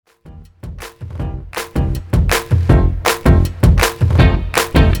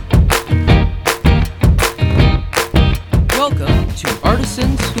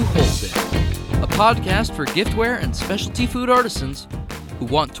podcast for giftware and specialty food artisans who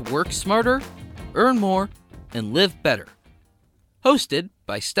want to work smarter, earn more, and live better. Hosted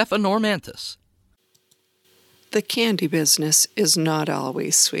by Stefan Normantis. The candy business is not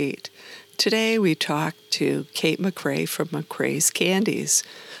always sweet. Today we talk to Kate McRae from McRae's Candies.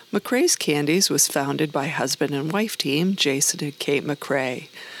 McRae's Candies was founded by husband and wife team Jason and Kate McRae.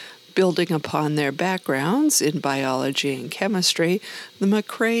 Building upon their backgrounds in biology and chemistry, the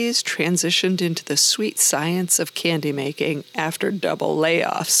McRaes transitioned into the sweet science of candy making after double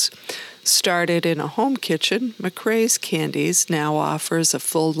layoffs. Started in a home kitchen, McRae's Candies now offers a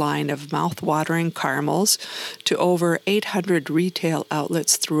full line of mouth-watering caramels to over 800 retail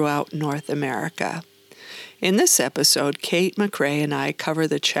outlets throughout North America. In this episode, Kate McRae and I cover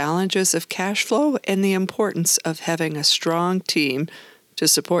the challenges of cash flow and the importance of having a strong team to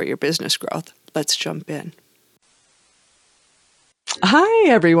support your business growth. Let's jump in. Hi,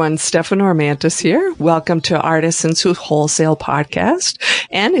 everyone. Stefan Normantis here. Welcome to Artisans Who Wholesale podcast.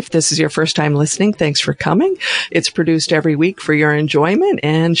 And if this is your first time listening, thanks for coming. It's produced every week for your enjoyment,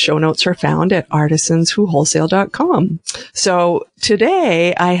 and show notes are found at artisanswhowholesale.com. So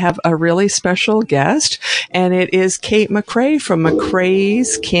today I have a really special guest, and it is Kate McRae from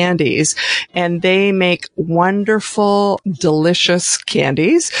McRae's Candies. And they make wonderful, delicious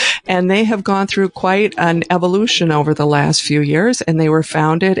candies. And they have gone through quite an evolution over the last few years. And they were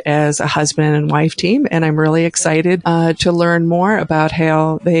founded as a husband and wife team. And I'm really excited to learn more about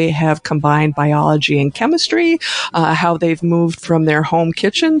how they have combined biology and chemistry, how they've moved from their home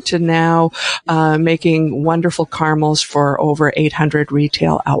kitchen to now making wonderful caramels for over 800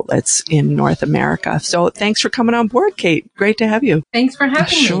 retail outlets in North America. So thanks for coming on board, Kate. Great to have you. Thanks for having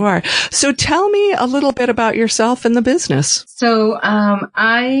me. Sure. So tell me a little bit about yourself and the business. So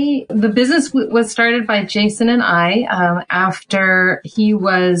the business was started by Jason and I after he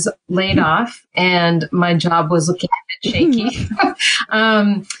was laid off and my job was looking a bit shaky.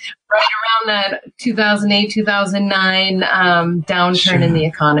 Right around that 2008, 2009 downturn in the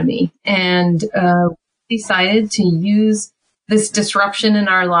economy. And decided to use this disruption in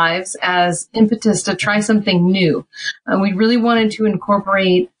our lives as impetus to try something new. We really wanted to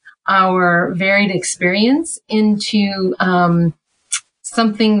incorporate our varied experience into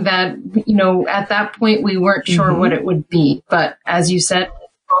something that, at that point we weren't sure what it would be. But as you said, we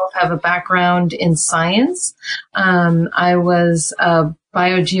both have a background in science. I was a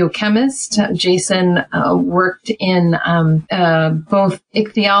biogeochemist. Jason worked in both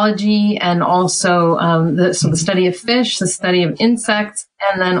ichthyology and also the study of fish, the study of insects,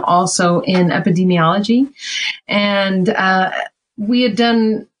 and then also in epidemiology. And we had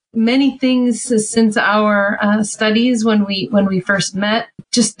done many things since our studies when we first met,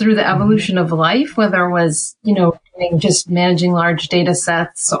 just through the evolution of life, whether it was, just managing large data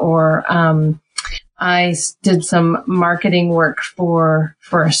sets, or I did some marketing work for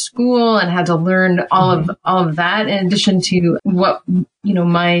a school and had to learn all of that in addition to what,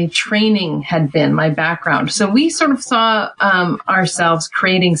 my training had been, my background. So we sort of saw ourselves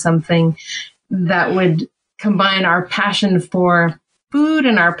creating something that would combine our passion for food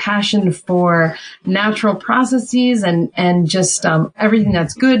and our passion for natural processes and just everything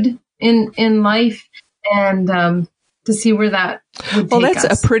that's good in life, and to see where that would take us. Well, that's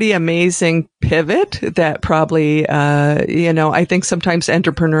a pretty amazing pivot that probably, I think sometimes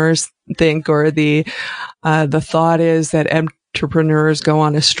entrepreneurs think, or the thought is that entrepreneurs go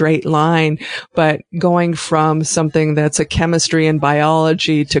on a straight line, but going from something that's a chemistry and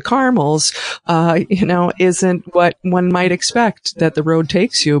biology to caramels, isn't what one might expect that the road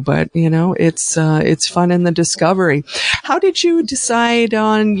takes you. But, it's fun in the discovery. How did you decide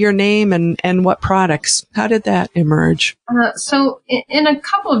on your name and what products? How did that emerge? So in a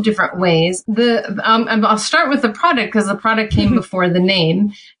couple of different ways. I'll start with the product because the product came before the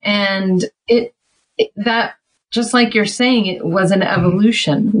name, and that, just like you're saying, it was an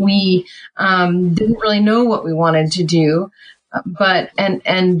evolution. We didn't really know what we wanted to do, but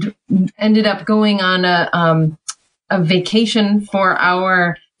ended up going on a vacation for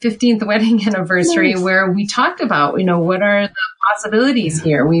our 15th wedding anniversary, where we talked about, what are the possibilities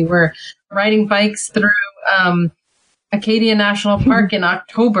here. We were riding bikes through Acadia National Park in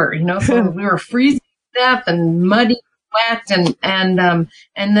October, so we were freezing to death and muddy, wet,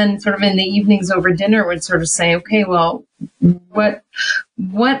 and then sort of in the evenings over dinner would sort of say, okay, well, what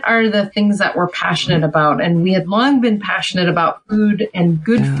are the things that we're passionate about? And we had long been passionate about food and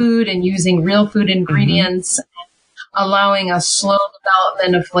good food and using real food ingredients, allowing a slow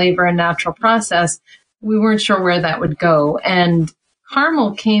development of flavor and natural process. We weren't sure where that would go. And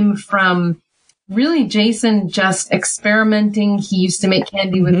caramel came from really Jason just experimenting. He used to make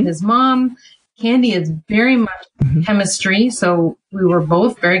candy with his mom. candy is very much chemistry. So we were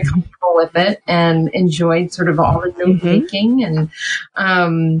both very comfortable with it and enjoyed sort of all the note making and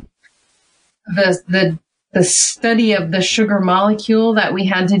the study of the sugar molecule that we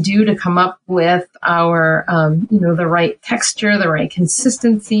had to do to come up with our, the right texture, the right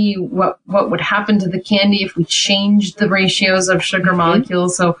consistency, what would happen to the candy if we changed the ratios of sugar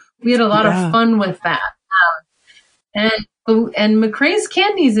molecules. So we had a lot of fun with that. And McRae's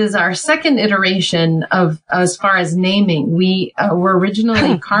Candies is our second iteration of, as far as naming. We were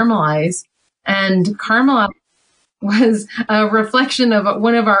originally Caramelize, and Caramelize was a reflection of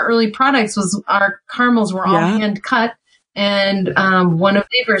one of our early products. Was our caramels were all hand cut, and one of the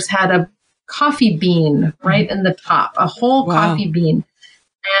neighbors had a coffee bean right in the top, a whole coffee bean,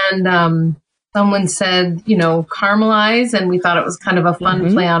 and someone said, Caramelize, and we thought it was kind of a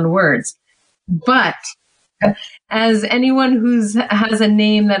fun play on words, but as anyone has a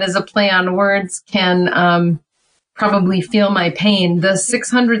name that is a play on words can probably feel my pain. The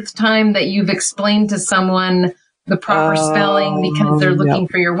 600th time that you've explained to someone the proper spelling because they're looking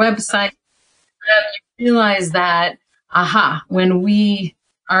for your website, you realize that, when we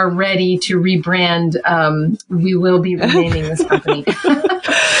are ready to rebrand, we will be renaming this company.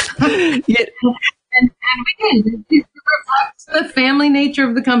 And we did. It reflects the family nature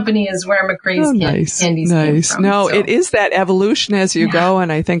of the company is where McRae's Candies came from. No, it is that evolution as you go. And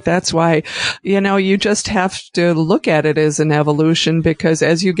I think that's why, you just have to look at it as an evolution, because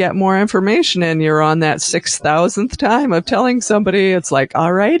as you get more information and you're on that 6,000th time of telling somebody, it's like,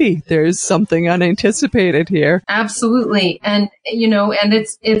 all righty, there's something unanticipated here. Absolutely. And, and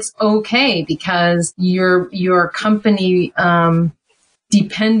it's okay because your company,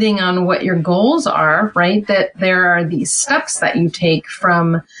 depending on what your goals are, right, that there are these steps that you take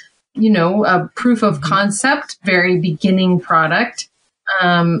from, a proof of concept, very beginning product,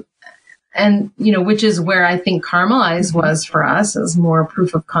 and, which is where I think Caramelize was for us, as more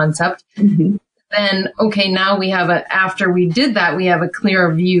proof of concept. Then, okay, now after we did that, we have a clear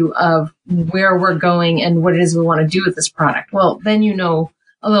view of where we're going and what it is we want to do with this product. Well, then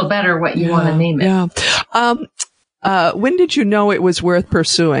a little better what you want to name it. When did you know it was worth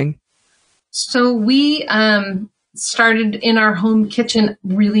pursuing? So we started in our home kitchen,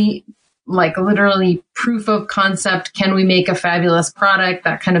 really like literally proof of concept. Can we make a fabulous product?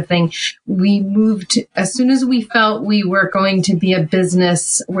 That kind of thing. We moved as soon as we felt we were going to be a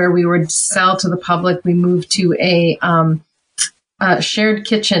business where we would sell to the public. We moved to a shared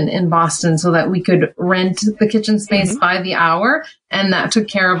kitchen in Boston so that we could rent the kitchen space by the hour. And that took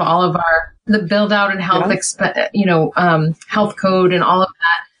care of all of the build out and health, health code and all of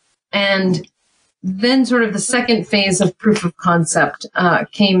that. And then sort of the second phase of proof of concept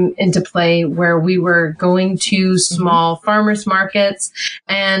came into play, where we were going to small farmers markets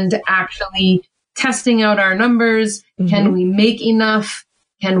and actually testing out our numbers. Can we make enough?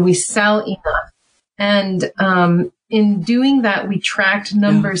 Can we sell enough? And in doing that, we tracked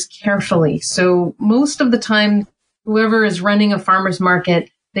numbers carefully. So most of the time, whoever is running a farmer's market,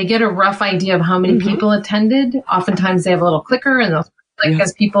 they get a rough idea of how many people attended. Oftentimes they have a little clicker and they'll click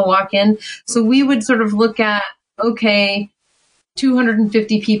as people walk in. So we would sort of look at, okay,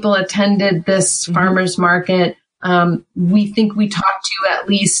 250 people attended this farmer's market. We think we talked to at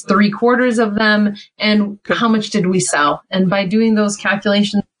least 3/4 of them. And how much did we sell? And by doing those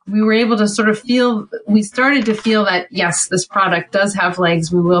calculations, we were able to we started to feel that, yes, this product does have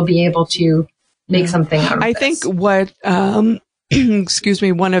legs. We will be able to make something out of it. I think what,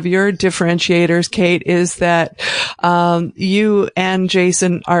 one of your differentiators, Kate, is that you and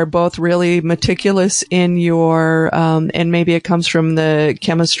Jason are both really meticulous in your, and maybe it comes from the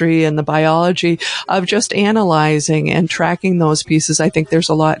chemistry and the biology of just analyzing and tracking those pieces. I think there's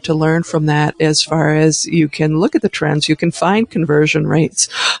a lot to learn from that as far as you can look at the trends, you can find conversion rates.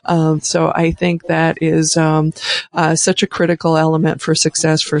 So I think that is such a critical element for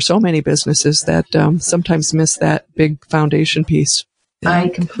success for so many businesses that sometimes miss that big foundation piece. I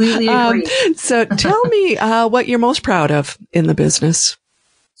completely agree. So tell me what you're most proud of in the business.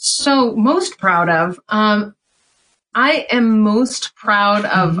 So most proud of, I am most proud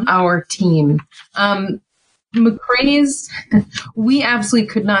of our team. McRae's, we absolutely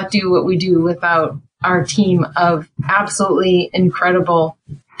could not do what we do without our team of absolutely incredible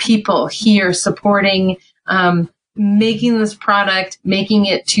people here supporting, making this product, making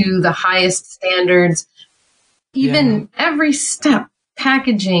it to the highest standards. Even every step,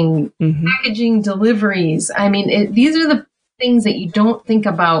 packaging, deliveries. I mean, these are the things that you don't think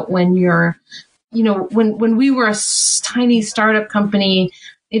about when you're, when we were a tiny startup company,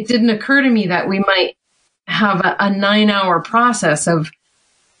 it didn't occur to me that we might have a 9-hour process of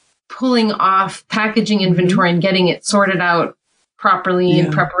pulling off packaging inventory and getting it sorted out properly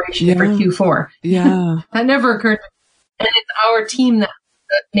in preparation for Q4. Yeah. That never occurred. And it's our team that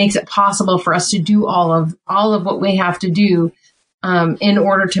makes it possible for us to do all of what we have to do in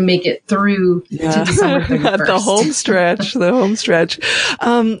order to make it through to December 31st. The home stretch.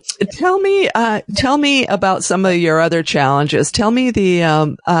 Tell me about some of your other challenges. Tell me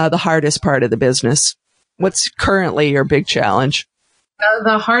the hardest part of the business. What's currently your big challenge?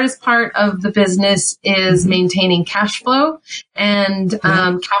 The hardest part of the business is maintaining cash flow and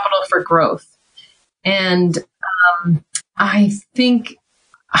capital for growth. And I think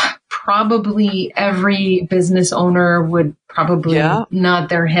probably every business owner would probably nod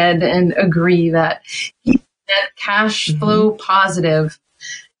their head and agree that cash flow positive.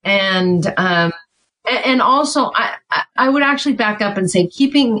 And also I would actually back up and say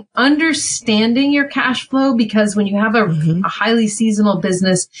understanding your cash flow, because when you have a highly seasonal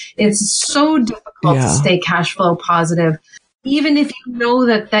business, it's so difficult to stay cash flow positive, even if you know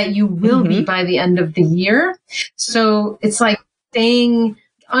that you will be by the end of the year. So it's like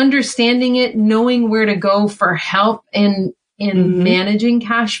understanding it, knowing where to go for help in managing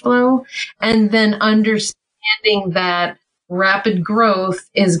cash flow, and then understanding that rapid growth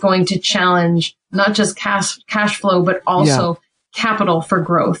is going to challenge not just cash flow, but also capital for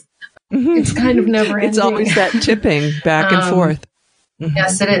growth. It's kind of never ending. It's always that tipping back and forth.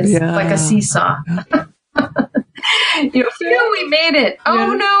 Yes, it is. It's like a seesaw. We made it.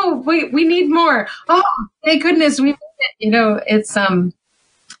 Oh no, we need more. Oh, thank goodness we made it. It's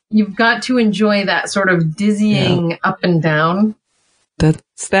you've got to enjoy that sort of dizzying up and down.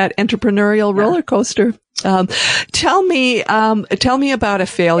 That's that entrepreneurial roller coaster. Tell me about a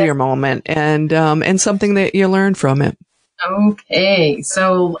failure moment and something that you learned from it. Okay.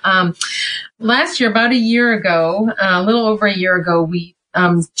 So, last year, about a year ago, a little over a year ago, we,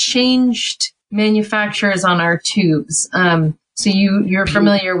 changed manufacturers on our tubes. So you're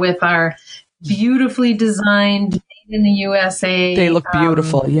familiar with our beautifully designed made in the USA. They look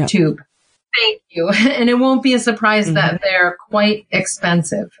beautiful. Tube. Thank you. And it won't be a surprise that they're quite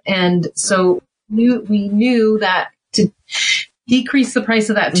expensive. And so we knew that to decrease the price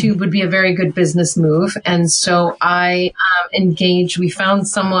of that tube would be a very good business move. And so I engaged. We found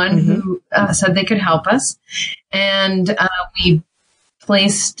someone who said they could help us. And we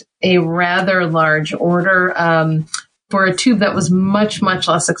placed a rather large order for a tube that was much, much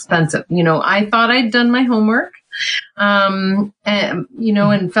less expensive. I thought I'd done my homework. And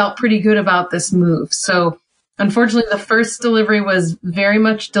felt pretty good about this move. So unfortunately, the first delivery was very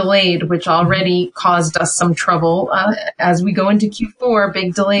much delayed, which already caused us some trouble. As we go into Q4,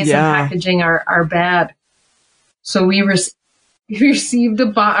 big delays in packaging are bad. So we received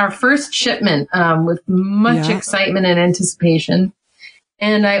our first shipment with much excitement and anticipation.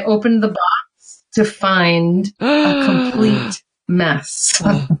 And I opened the box to find a complete mess.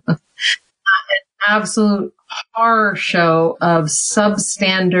 An absolute horror show of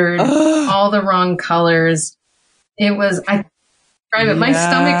substandard, all the wrong colors. It was, my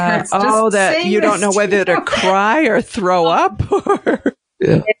stomach hurts. That you don't know whether to cry or throw up.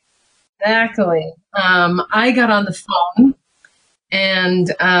 Exactly. I got on the phone,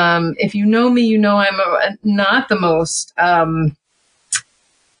 and if you know me, I'm not the most,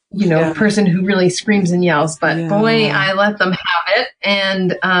 person who really screams and yells, but boy, I let them have it.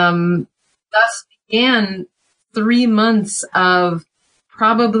 And thus began 3 months of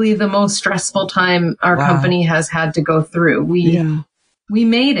probably the most stressful time our company has had to go through. We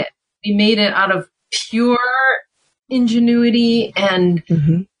made it. We made it out of pure ingenuity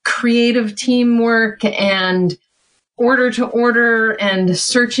and creative teamwork and order to order and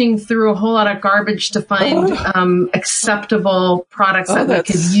searching through a whole lot of garbage to find acceptable products that we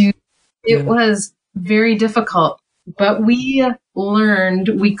could use. It was very difficult, but we learned.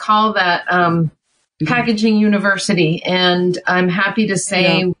 We call that Packaging University, and I'm happy to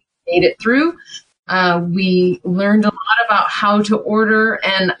say we made it through. We learned a lot about how to order,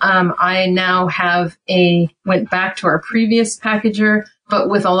 and I now went back to our previous packager, but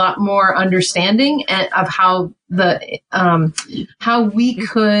with a lot more understanding of how we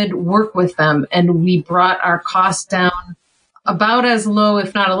could work with them, and we brought our costs down about as low,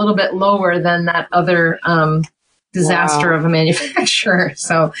 if not a little bit lower, than that other disaster of a manufacturer.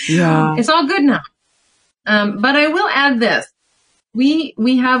 So it's all good now. But I will add this.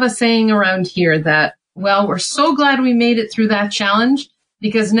 We have a saying around here that, we're so glad we made it through that challenge,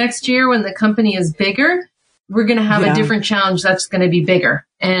 because next year when the company is bigger, we're going to have a different challenge that's going to be bigger.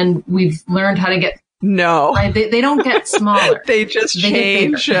 And we've learned how to get... No. They don't get smaller. They just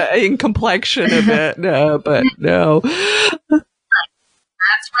change in complexion a bit. No, but no.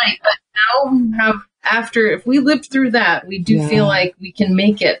 That's right. But now we have, if we lived through that, we do feel like we can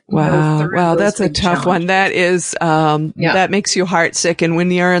make it. Wow, that's a tough one. That is, that makes you heartsick. And when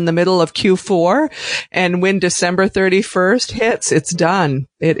you're in the middle of Q4 and when December 31st hits, it's done.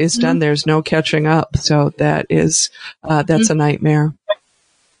 It is done. There's no catching up. So that is, that's a nightmare.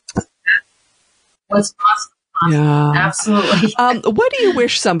 What's possible? Yeah, absolutely. What do you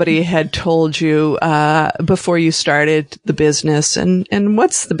wish somebody had told you, before you started the business, and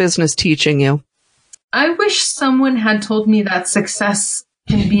what's the business teaching you? I wish someone had told me that success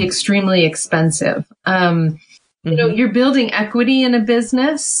can be extremely expensive. You know, you're building equity in a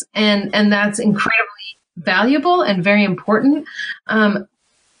business, and that's incredibly valuable and very important. But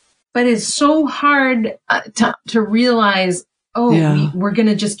it's so hard to realize, we're going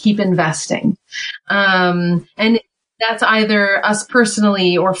to just keep investing. And that's either us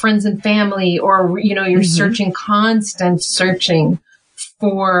personally or friends and family, or, you know, you're constant searching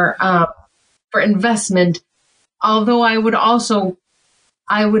for investment. Although I would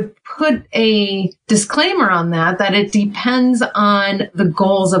put a disclaimer on that it depends on the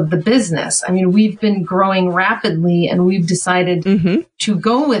goals of the business. I mean, we've been growing rapidly and we've decided to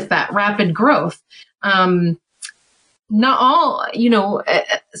go with that rapid growth. Not all, you know,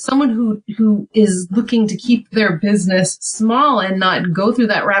 someone who is looking to keep their business small and not go through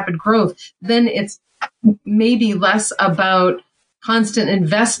that rapid growth, then it's maybe less about constant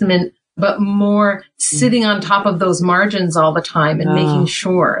investment, but more sitting on top of those margins all the time and making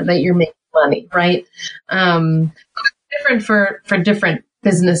sure that you're making money, right? Different for different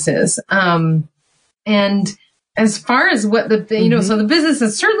businesses. And as far as what you know, so the business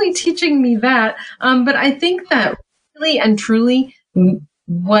is certainly teaching me that. But I think that really and truly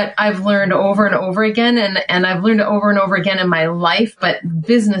what I've learned over and over again, and I've learned it over and over again in my life, but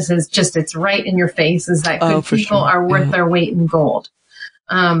business is just, it's right in your face, is that good people are worth their weight in gold.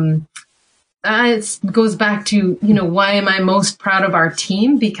 It goes back to, you know, why am I most proud of our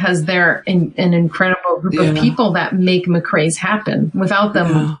team? Because they're an incredible group of people that make McRae's happen. Without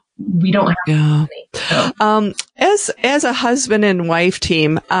them, we don't have money. So. As a husband and wife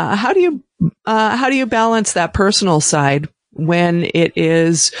team, how do you balance that personal side when it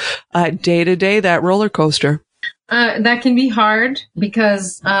is day to day, that roller coaster? That can be hard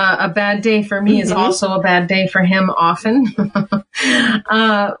because a bad day for me is also a bad day for him often.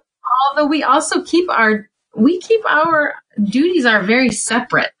 Although we also keep our duties are very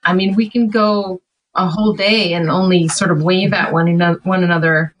separate. I mean, we can go a whole day and only sort of wave at one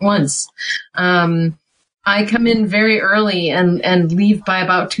another once. I come in very early and leave by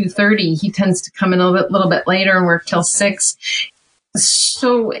about 2:30. He tends to come in a little bit later and work till 6.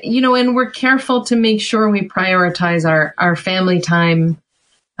 So, you know, and we're careful to make sure we prioritize our family time,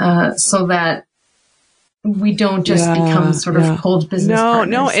 so that we don't just become sort of cold business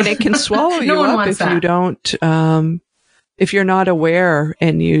partners. No, and it can swallow you up if you don't, if you're not aware,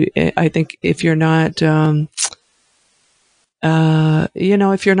 and I think if you're not, you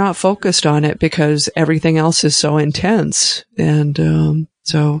know, if you're not focused on it, because everything else is so intense. And,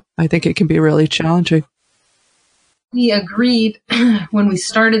 so I think it can be really challenging. We agreed when we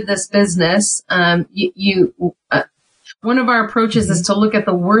started this business, one of our approaches is to look at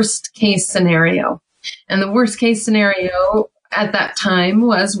the worst case scenario. And the worst case scenario at that time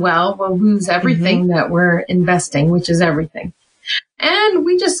was, well, we'll lose everything that we're investing, which is everything. And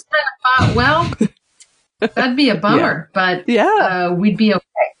we just kind of thought, well, that'd be a bummer, but we'd be okay.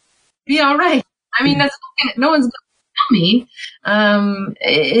 Be all right. I mean, no one's going to tell me.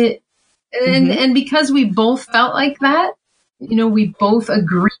 And because we both felt like that, you know, we both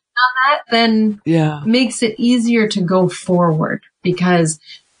agreed on that, then makes it easier to go forward, because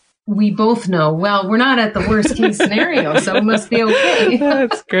we both know, well, we're not at the worst case scenario, so it must be okay.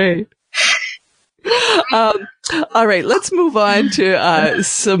 That's great. All right, let's move on to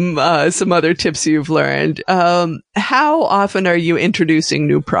some other tips you've learned. How often are you introducing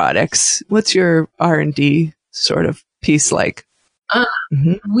new products? What's your R&D sort of piece like?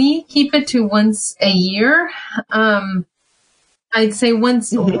 We keep it to once a year. I'd say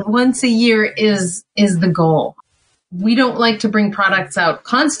once a year is the goal. We don't like to bring products out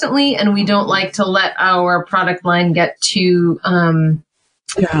constantly, and we don't like to let our product line get too, I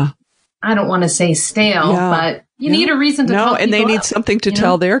don't want to say stale, but you need a reason to tell and they need something to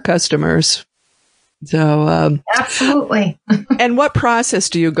tell their customers. So, absolutely. And what process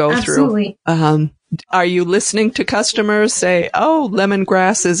do you go through? Are you listening to customers say, "Oh,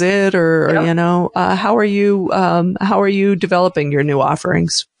 lemongrass is it," or you know, how are you developing your new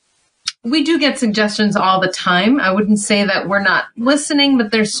offerings? We do get suggestions all the time. I wouldn't say that we're not listening, but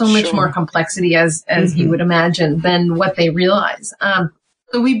there's so much more complexity, as you would imagine, than what they realize.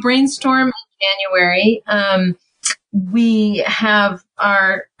 So we brainstorm in January. We have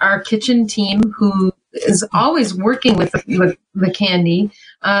our kitchen team who is always working with the candy.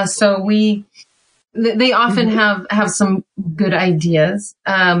 So they often have some good ideas.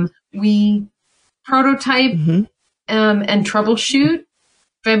 We prototype and troubleshoot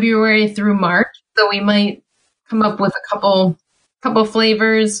February through March. So we might come up with a couple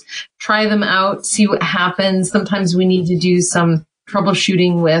flavors, try them out, see what happens. Sometimes we need to do some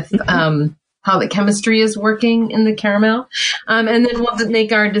troubleshooting with how the chemistry is working in the caramel. And then we'll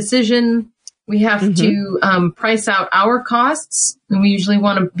make our decision. We have to price out our costs, and we usually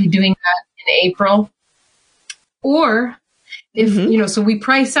want to be doing that in April. Or if, so we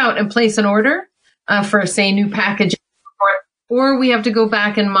price out and place an order for, say, new packaging, or we have to go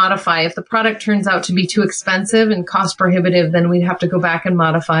back and modify. If the product turns out to be too expensive and cost prohibitive, then we'd have to go back and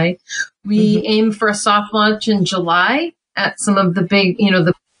modify. We aim for a soft launch in July at some of the big,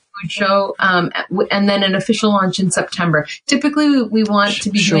 the food show, and then an official launch in September. Typically, we want to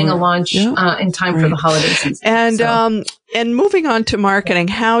be doing a launch in time for the holiday season. And moving on to marketing,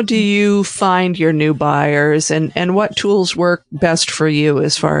 how do you find your new buyers, and what tools work best for you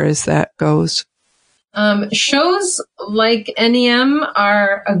as far as that goes? Shows like NEM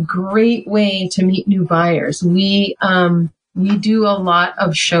are a great way to meet new buyers. We do a lot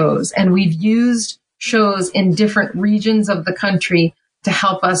of shows, and we've used shows in different regions of the country to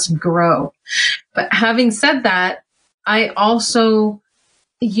help us grow. But having said that, I also,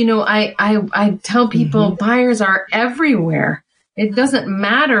 I tell people buyers are everywhere. It doesn't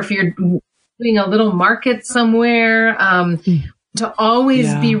matter if you're doing a little market somewhere, to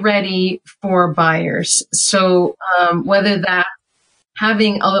always be ready for buyers. So, whether that's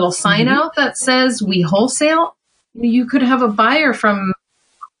having a little sign out that says we wholesale, you could have a buyer from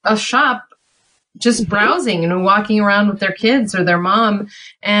a shop just browsing and walking around with their kids or their mom,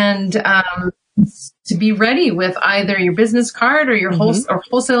 and to be ready with either your business card or your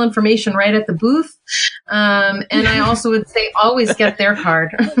wholesale information right at the booth. And I also would say always get their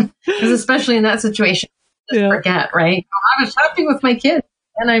card, because especially in that situation, forget, right? I was shopping with my kids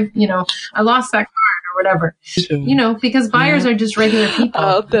and I lost that card or whatever, because buyers are just regular people.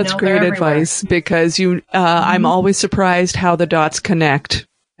 Oh, that's great advice, because I'm always surprised how the dots connect.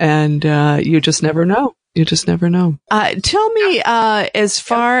 And you just never know. You just never know. Tell me, as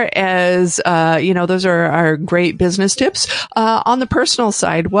far as, those are our great business tips. On the personal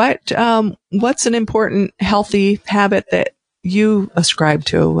side, what's an important healthy habit that you ascribe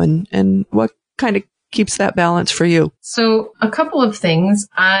to, and what kind of keeps that balance for you? So a couple of things.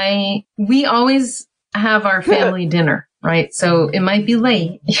 We always have our family dinner, right? So it might be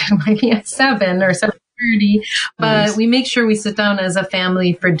late. It might be at 7 or 7:30, but we make sure we sit down as a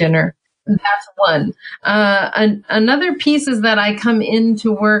family for dinner. That's one. Another piece is that I come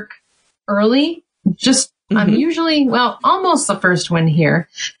into work early. I'm usually, almost the first one here.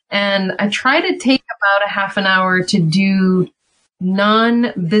 And I try to take about a half an hour to do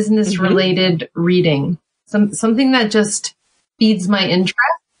non-business related reading. Something that just feeds my interest.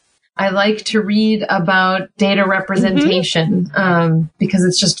 I like to read about data representation, because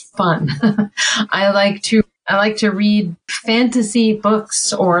it's just fun. I like to read fantasy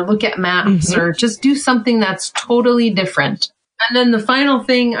books or look at maps or just do something that's totally different. And then the final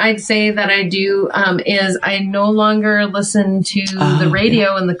thing I'd say that I do is I no longer listen to the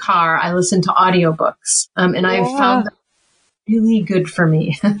radio in the car. I listen to audiobooks. And I've found that really good for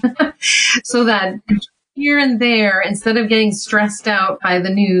me. So that here and there, instead of getting stressed out by the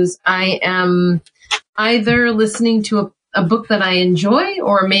news, I am either listening to a book that I enjoy,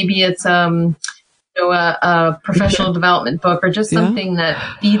 or maybe it's a professional development book, or just something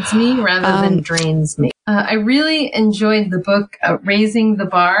that feeds me rather than drains me. I really enjoyed the book Raising the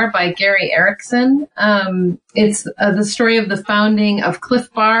Bar by Gary Erickson. It's the story of the founding of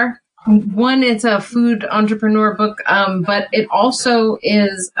Cliff Bar. One, it's a food entrepreneur book, but it also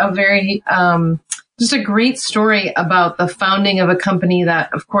is a very just a great story about the founding of a company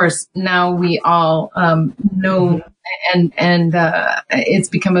that, of course, now we all know, and it's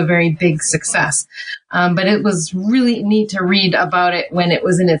become a very big success. But it was really neat to read about it when it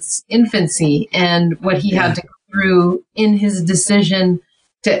was in its infancy, and what he had to go through in his decision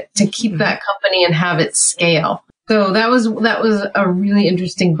to keep that company and have it scale. So that was a really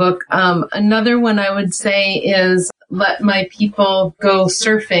interesting book. Another one I would say is Let My People Go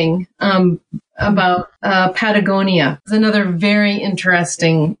Surfing, about Patagonia. It's another very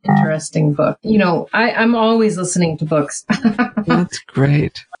interesting book. I'm always listening to books. That's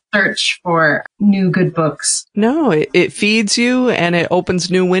great. search for new good books. No, it feeds you and it opens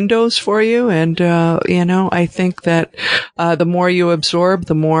new windows for you. And, I think that, the more you absorb,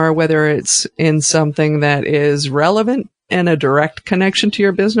 the more, whether it's in something that is relevant and a direct connection to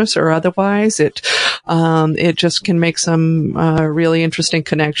your business or otherwise, it just can make some, really interesting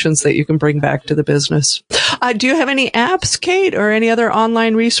connections that you can bring back to the business. Do you have any apps, Kate, or any other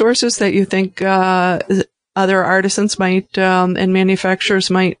online resources that you think, other artisans might, and manufacturers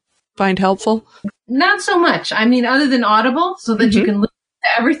might find helpful? Not so much. I mean, other than Audible, so that you can listen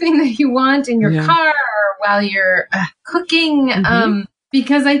to everything that you want in your car or while you're cooking.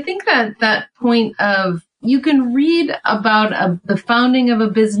 Because I think that point of, you can read about the founding of a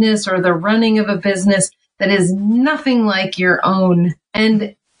business or the running of a business that is nothing like your own.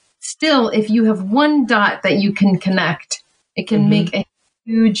 And still, if you have one dot that you can connect, it can make a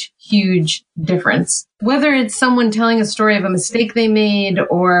huge, huge difference. Whether it's someone telling a story of a mistake they made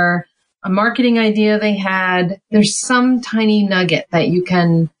or a marketing idea they had, there's some tiny nugget that you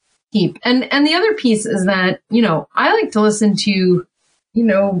can keep. And the other piece is that, I like to listen to,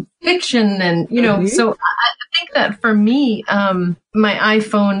 fiction and, so I think that for me, my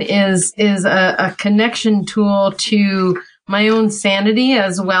iPhone is a connection tool to my own sanity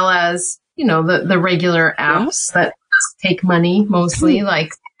as well as, the regular apps that take money mostly,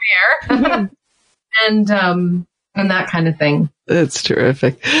 like Square and that kind of thing. That's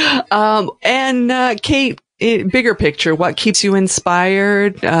terrific. Kate, bigger picture, what keeps you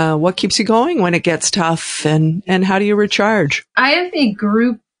inspired? What keeps you going when it gets tough, and how do you recharge? I have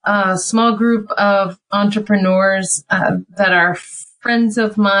a small group of entrepreneurs that are friends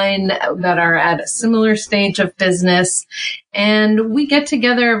of mine that are at a similar stage of business. And we get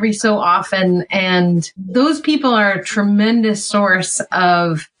together every so often. And those people are a tremendous source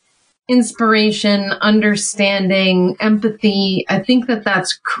of inspiration, understanding, empathy. I think that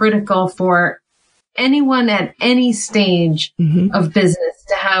that's critical for anyone at any stage of business,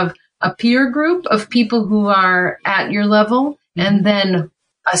 to have a peer group of people who are at your level and then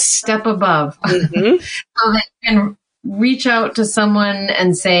a step above so that you can reach out to someone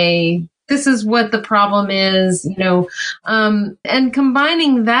and say, this is what the problem is, and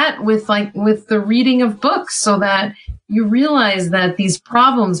combining that with the reading of books so that you realize that these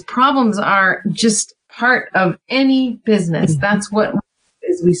problems are just part of any business. That's what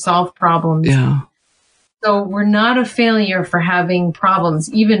is, we solve problems. Yeah. So we're not a failure for having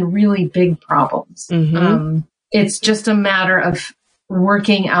problems, even really big problems. It's just a matter of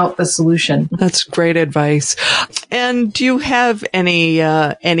working out the solution. That's great advice. And do you have any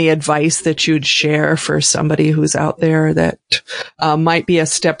advice that you'd share for somebody who's out there that might be a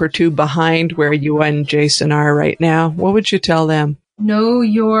step or two behind where you and Jason are right now? What would you tell them? Know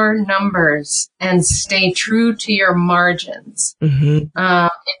your numbers and stay true to your margins.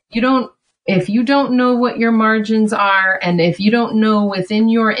 If you don't know what your margins are, and if you don't know within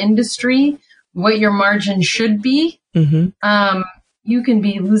your industry what your margin should be, you can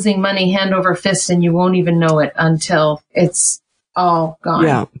be losing money hand over fist and you won't even know it until it's all gone.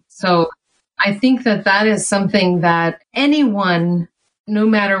 Yeah. So I think that is something that anyone, no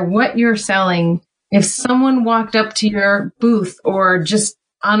matter what you're selling, if someone walked up to your booth or just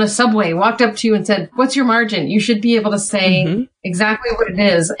on a subway walked up to you and said, what's your margin? You should be able to say exactly what it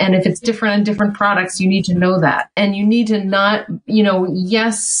is. And if it's different on different products, you need to know that. And you need to not,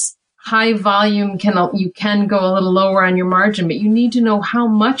 yes, high volume you can go a little lower on your margin, but you need to know how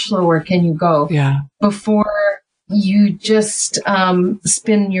much lower can you go before you just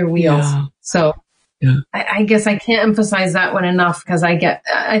spin your wheels. Yeah. So I guess I can't emphasize that one enough, because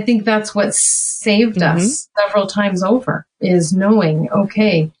I think that's what saved us several times over, is knowing,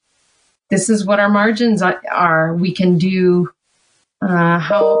 okay, this is what our margins are. We can do,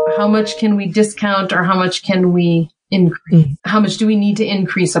 how much can we discount, or how much can we increase? How much do we need to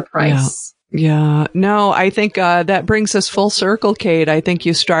increase a price? Yeah. No, I think, that brings us full circle, Kate. I think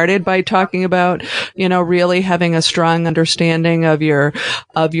you started by talking about, really having a strong understanding of your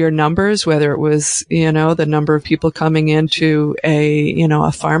numbers, whether it was, the number of people coming into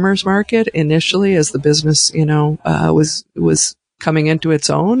a farmer's market initially as the business, was coming into its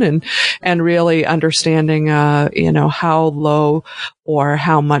own, and really understanding, how low or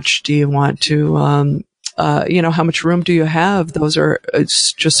how much do you want to, how much room do you have?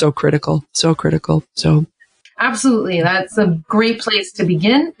 It's just so critical. So. Absolutely. That's a great place to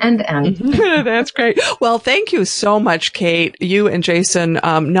begin and end. That's great. Well, thank you so much, Kate. You and Jason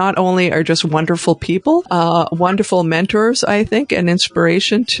not only are just wonderful people, wonderful mentors, I think, and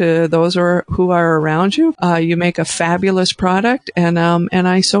inspiration to those who are around you. You make a fabulous product, and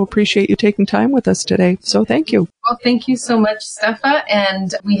I so appreciate you taking time with us today. So thank you. Well, thank you so much, Stefa,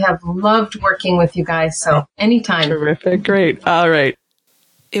 and we have loved working with you guys. So anytime. Terrific. Great. All right.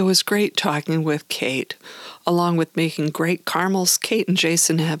 It was great talking with Kate. Along with making great caramels, Kate and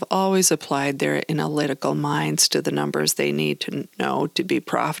Jason have always applied their analytical minds to the numbers they need to know to be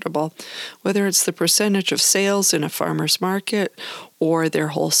profitable, whether it's the percentage of sales in a farmer's market or their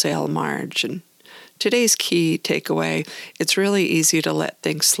wholesale margin. Today's key takeaway, it's really easy to let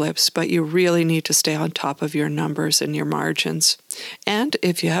things slip, but you really need to stay on top of your numbers and your margins. And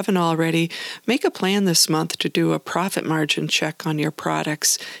if you haven't already, make a plan this month to do a profit margin check on your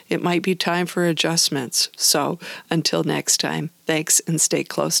products. It might be time for adjustments. So until next time, thanks and stay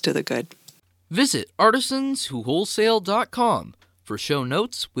close to the good. Visit artisanswhowholesale.com for show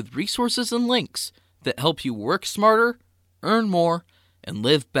notes with resources and links that help you work smarter, earn more, and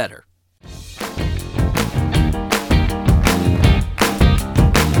live better.